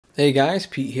Hey guys,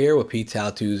 Pete here with Pete's How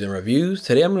To's and Reviews.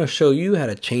 Today I'm going to show you how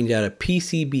to change out a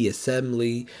PCB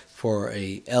assembly for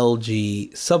a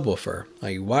LG subwoofer,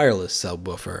 a wireless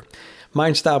subwoofer.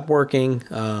 Mine stopped working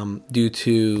due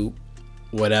to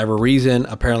whatever reason.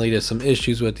 Apparently there's some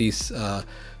issues with these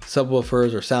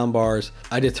subwoofers or sound bars.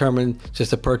 I determined just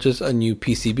to purchase a new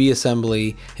PCB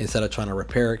assembly instead of trying to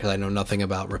repair it because I know nothing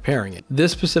about repairing it.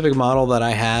 This specific model that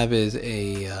I have is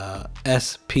a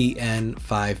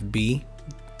SPN5B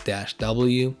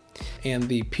W, and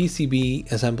the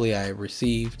PCB assembly I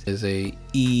received is a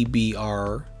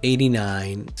EBR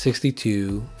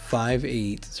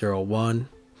 89625801.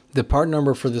 The part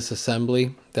number for this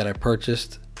assembly that I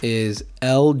purchased is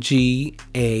LGAPEBR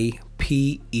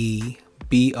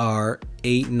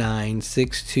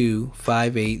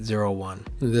 89625801.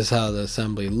 This is how the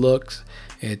assembly looks.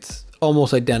 It's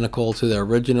almost identical to the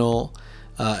original,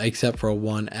 except for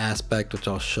one aspect, which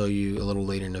I'll show you a little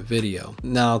later in the video.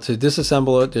 Now to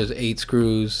disassemble it, there's 8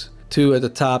 screws, 2 at the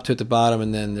top, 2 at the bottom,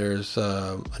 and then there's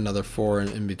another 4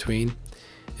 in between.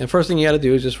 And first thing you got to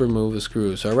do is just remove the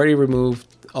screws. So I already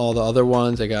removed all the other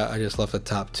ones. I just left the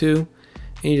top 2,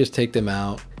 and you just take them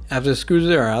out. After the screws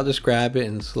are out, just grab it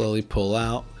and slowly pull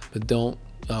out, but don't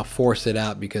force it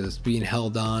out because it's being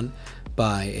held on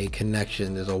by a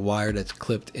connection. There's a wire that's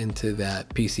clipped into that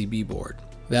PCB board.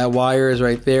 That wire is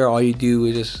right there. All you do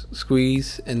is just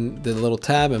squeeze and the little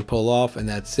tab and pull off, and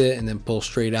that's it. And then pull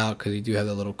straight out because you do have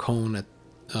that little cone that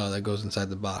goes inside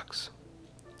the box.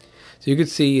 So you can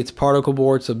see it's particle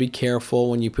board, so be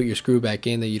careful when you put your screw back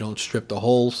in that you don't strip the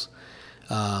holes.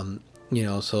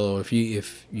 So if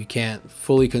you can't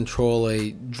fully control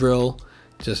a drill,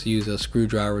 just use a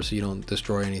screwdriver so you don't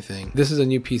destroy anything. This is a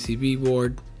new PCB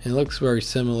board, and it looks very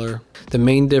similar. The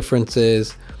main difference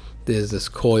is there's this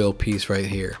coil piece right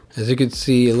here. As you can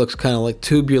see, it looks kind of like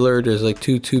tubular. There's like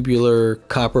 2 tubular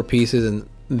copper pieces, and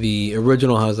the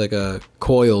original has like a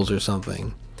coils or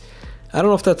something. I don't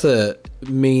know if that's a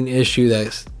main issue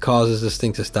that causes this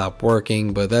thing to stop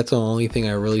working, but that's the only thing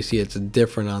I really see it's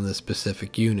different on this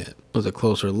specific unit. With a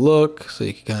closer look, so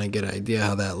you can kind of get an idea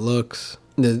how that looks.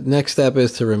 The next step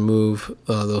is to remove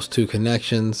those 2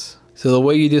 connections. So the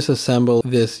way you disassemble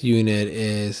this unit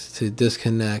is to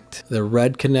disconnect the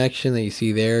red connection that you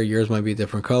see there. Yours might be a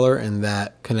different color, and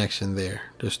that connection there.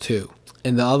 There's 2.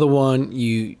 And the other one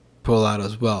you pull out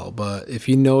as well. But if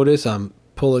you notice, I'm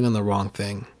pulling on the wrong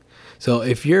thing. So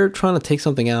if you're trying to take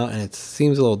something out and it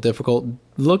seems a little difficult,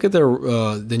 look at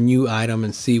the new item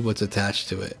and see what's attached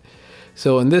to it.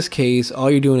 So in this case, all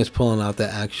you're doing is pulling out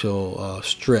the actual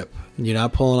strip. You're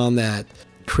not pulling on that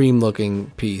cream looking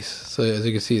piece. So as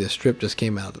you can see, the strip just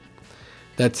came out.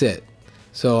 That's it.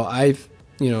 So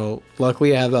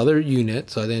luckily I have the other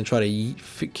unit, so I didn't try to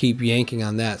keep yanking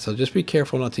on that. So just be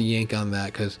careful not to yank on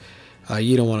that because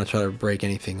you don't want to try to break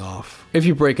anything off. If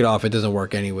you break it off, it doesn't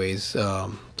work anyways,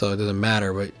 so it doesn't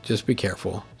matter, but just be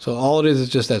careful. So all it is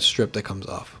just that strip that comes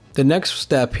off. The next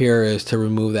step here is to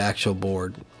remove the actual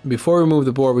board. Before we remove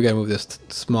the board, we gotta remove this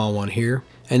small one here.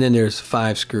 And then there's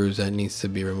 5 screws that needs to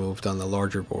be removed on the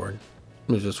larger board.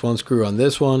 There's just 1 screw on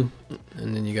this one,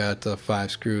 and then you got the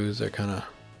 5 screws. They're kind of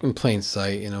in plain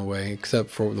sight in a way, except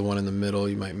for the one in the middle.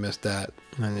 You might miss that.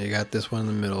 And then you got this one in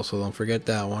the middle, so don't forget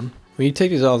that one. When you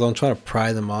take these off, don't try to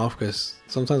pry them off because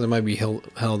sometimes it might be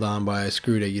held on by a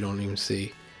screw that you don't even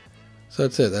see. So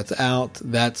that's it. That's out.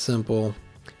 That's simple.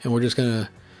 And we're just going to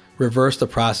reverse the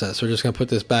process. We're just going to put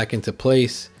this back into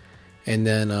place and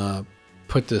then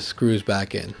put the screws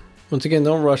back in. Once again,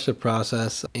 don't rush the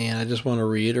process, and I just want to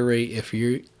reiterate, if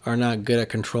you are not good at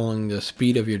controlling the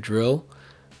speed of your drill,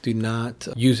 do not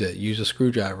use it. Use a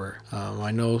screwdriver.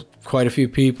 I know quite a few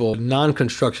people,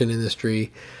 non-construction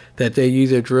industry, that they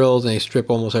use their drills and they strip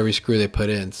almost every screw they put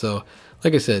in. So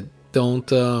like I said, don't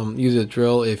use a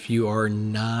drill if you are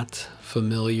not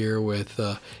familiar with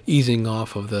easing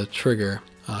off of the trigger.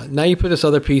 Now you put this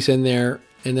other piece in there,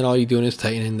 and then all you're doing is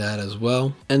tightening that as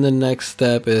well. And the next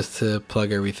step is to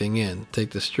plug everything in. Take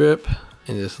the strip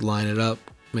and just line it up.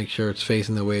 Make sure it's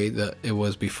facing the way that it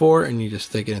was before, and you just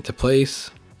stick it into place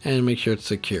and make sure it's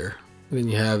secure. Then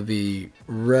you have the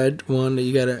red one that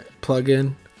you gotta plug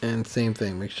in, and same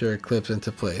thing, make sure it clips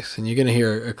into place. And you're gonna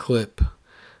hear a clip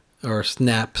or a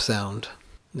snap sound.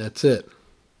 That's it.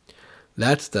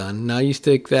 That's done. Now you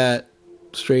stick that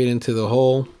straight into the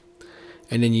hole,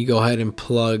 and then you go ahead and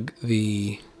plug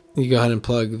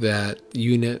that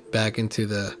unit back into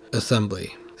the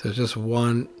assembly. So it's just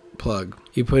one plug.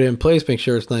 You put it in place, make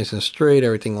sure it's nice and straight,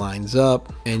 everything lines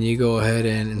up, and you go ahead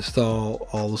and install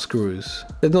all the screws.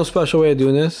 There's no special way of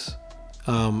doing this,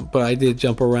 but I did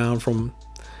jump around from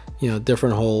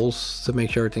different holes to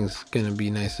make sure everything's gonna be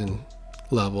nice and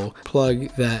level. Plug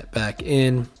that back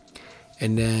in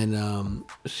and then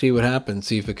see what happens.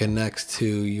 See if it connects to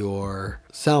your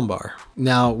soundbar.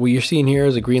 Now what you're seeing here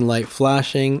is a green light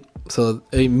flashing. So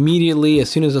immediately, as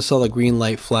soon as I saw the green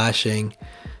light flashing,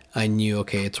 I knew,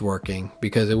 okay, it's working,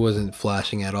 because it wasn't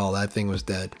flashing at all. That thing was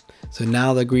dead. So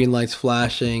now the green light's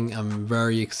flashing. I'm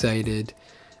very excited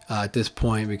at this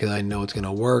point because I know it's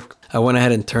gonna work. I went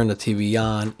ahead and turned the TV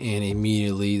on and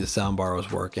immediately the soundbar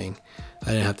was working. I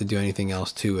didn't have to do anything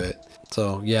else to it.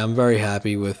 So yeah, I'm very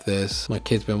happy with this. My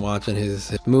kid's been watching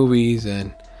his movies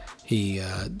and he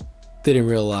didn't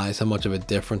realize how much of a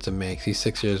difference it makes. He's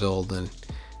 6 years old and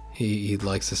he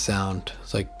likes the sound.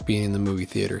 It's like being in the movie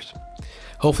theaters.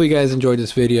 Hopefully you guys enjoyed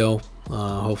this video.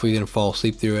 Hopefully you didn't fall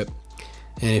asleep through it.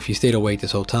 And if you stayed awake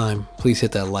this whole time, please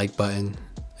hit that like button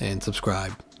and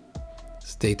subscribe.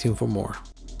 Stay tuned for more.